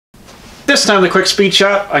This time in the Quick Speed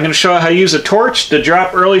Shop, I'm going to show you how to use a torch to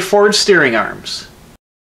drop early forward steering arms.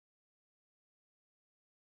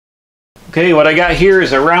 Okay, what I got here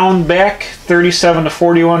is a round back 37 to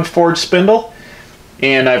 41 Ford spindle,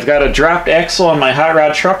 and I've got a dropped axle on my hot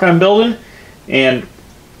rod truck I'm building, and in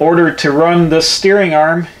order to run this steering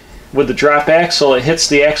arm with the drop axle, it hits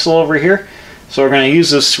the axle over here. So we're going to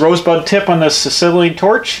use this rosebud tip on this acetylene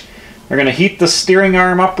torch. We're going to heat the steering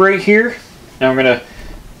arm up right here, and we're going to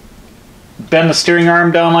bend the steering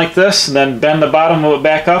arm down like this, and then bend the bottom of it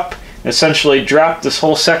back up, and essentially drop this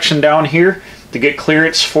whole section down here to get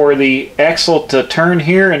clearance for the axle to turn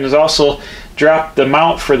here, and there's also drop the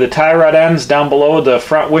mount for the tie rod ends down below the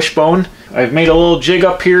front wishbone. I've made a little jig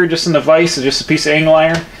up here just in the vise, it's just a piece of angle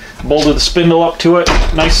iron, bolted the spindle up to it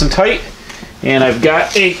nice and tight, and I've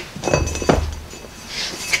got a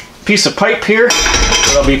piece of pipe here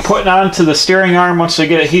that I'll be putting onto the steering arm once I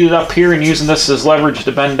get it heated up here, and using this as leverage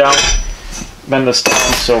to bend this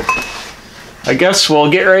down. So I guess we'll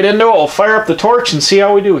get right into it. We'll fire up the torch and see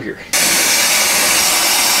how we do here.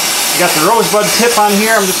 I got the rosebud tip on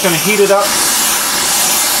here. I'm just going to heat it up.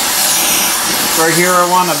 Right here I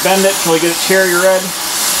want to bend it till we get it cherry red.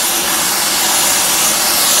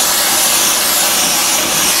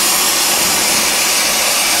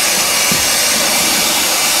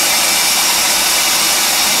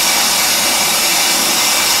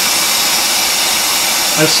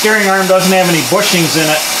 The steering arm doesn't have any bushings in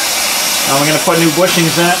it. Now we're going to put new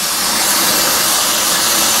bushings in it.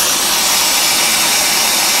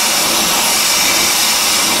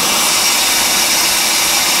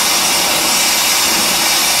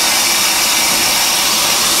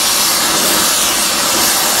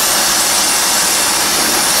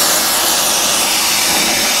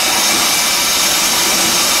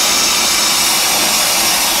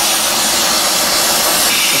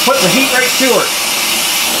 We'll put the heat right to her.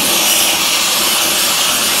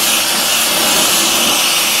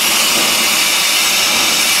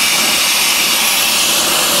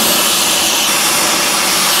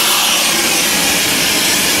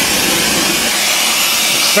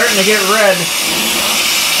 Starting to get red.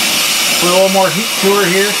 Put a little more heat to her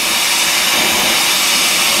here.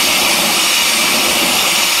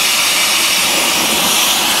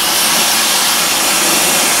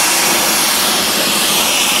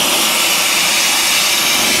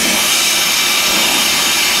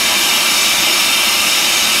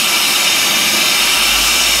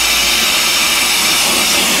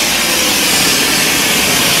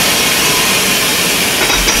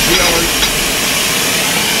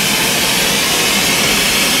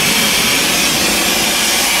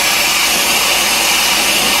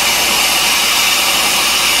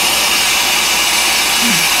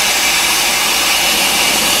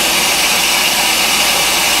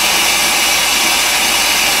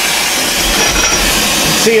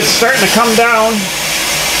 See, it's starting to come down.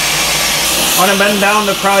 I want to bend down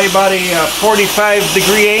to probably about a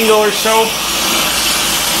 45-degree angle or so.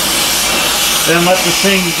 Then let this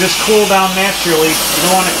thing just cool down naturally. You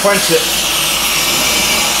don't want to quench it.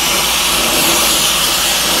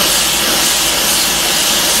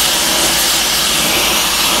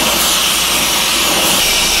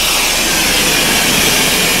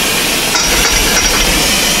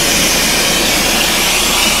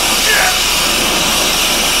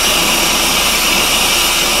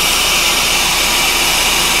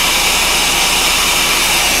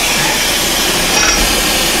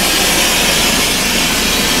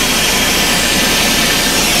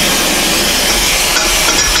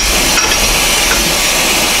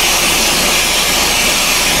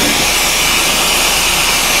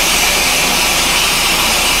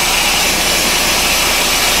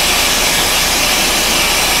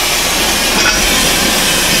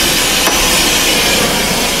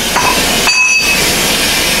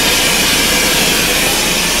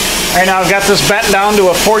 Alright, now I've got this bent down to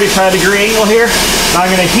a 45-degree angle here. Now I'm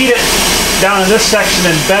going to heat it down in this section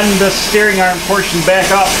and bend this steering arm portion back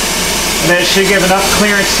up. And that should give enough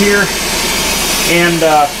clearance here and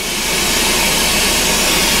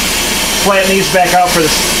flatten these back out for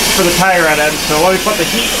the tie rod end. So let me put the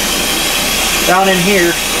heat down in here.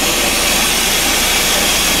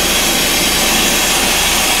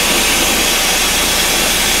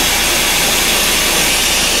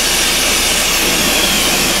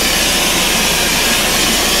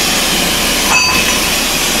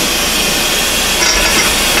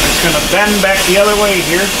 Going to bend back the other way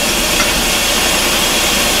here.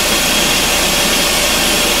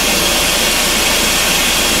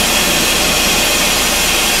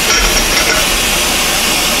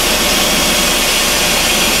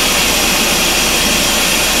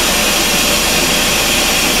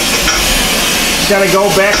 Got to go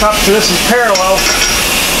back up to this is parallel.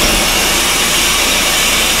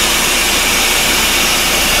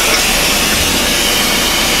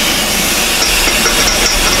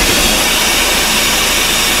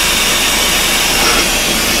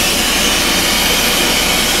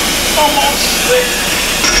 Almost there.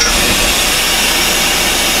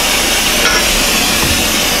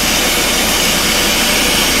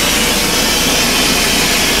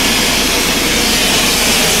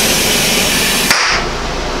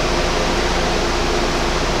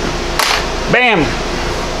 Bam!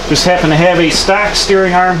 Just happen to have a stock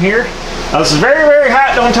steering arm here. Now this is very, very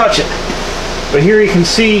hot, don't touch it. But here you can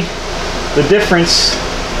see the difference.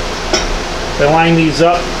 If I line these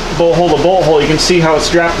up, bolt hole to bolt hole, you can see how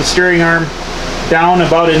it's dropped the steering arm down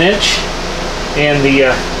about an inch. And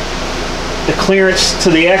the clearance to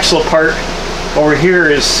the axle part over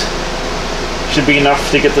here should be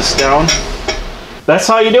enough to get this down. That's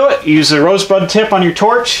how you do it. You use the rosebud tip on your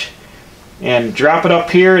torch and drop it up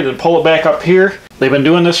here, then pull it back up here. They've been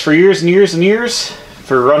doing this for years and years and years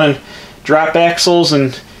for running drop axles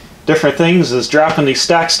and different things, is dropping these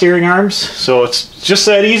stock steering arms. So it's just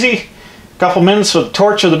that easy. A couple minutes with the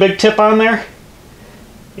torch with the big tip on there.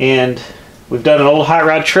 And we've done an old hot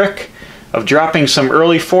rod trick of dropping some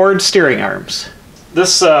early Ford steering arms.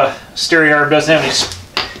 This steering arm doesn't have any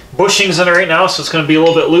bushings in it right now, so it's going to be a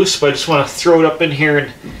little bit loose, but I just want to throw it up in here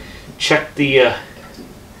and check the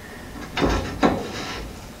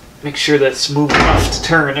make sure that's moving enough to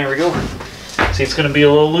turn. There we go. See, it's going to be a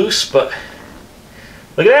little loose, but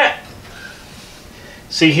look at that.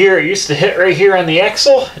 See here, it used to hit right here on the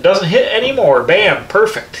axle. It doesn't hit anymore. Bam,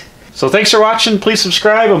 perfect. So thanks for watching. Please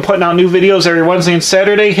subscribe. I'm putting out new videos every Wednesday and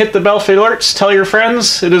Saturday. Hit the bell for alerts. Tell your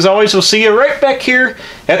friends. And as always, we'll see you right back here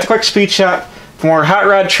at the Quick Speed Shop for more hot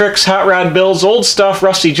rod tricks, hot rod builds, old stuff,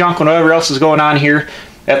 rusty junk, and whatever else is going on here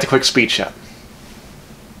at the Quick Speed Shop.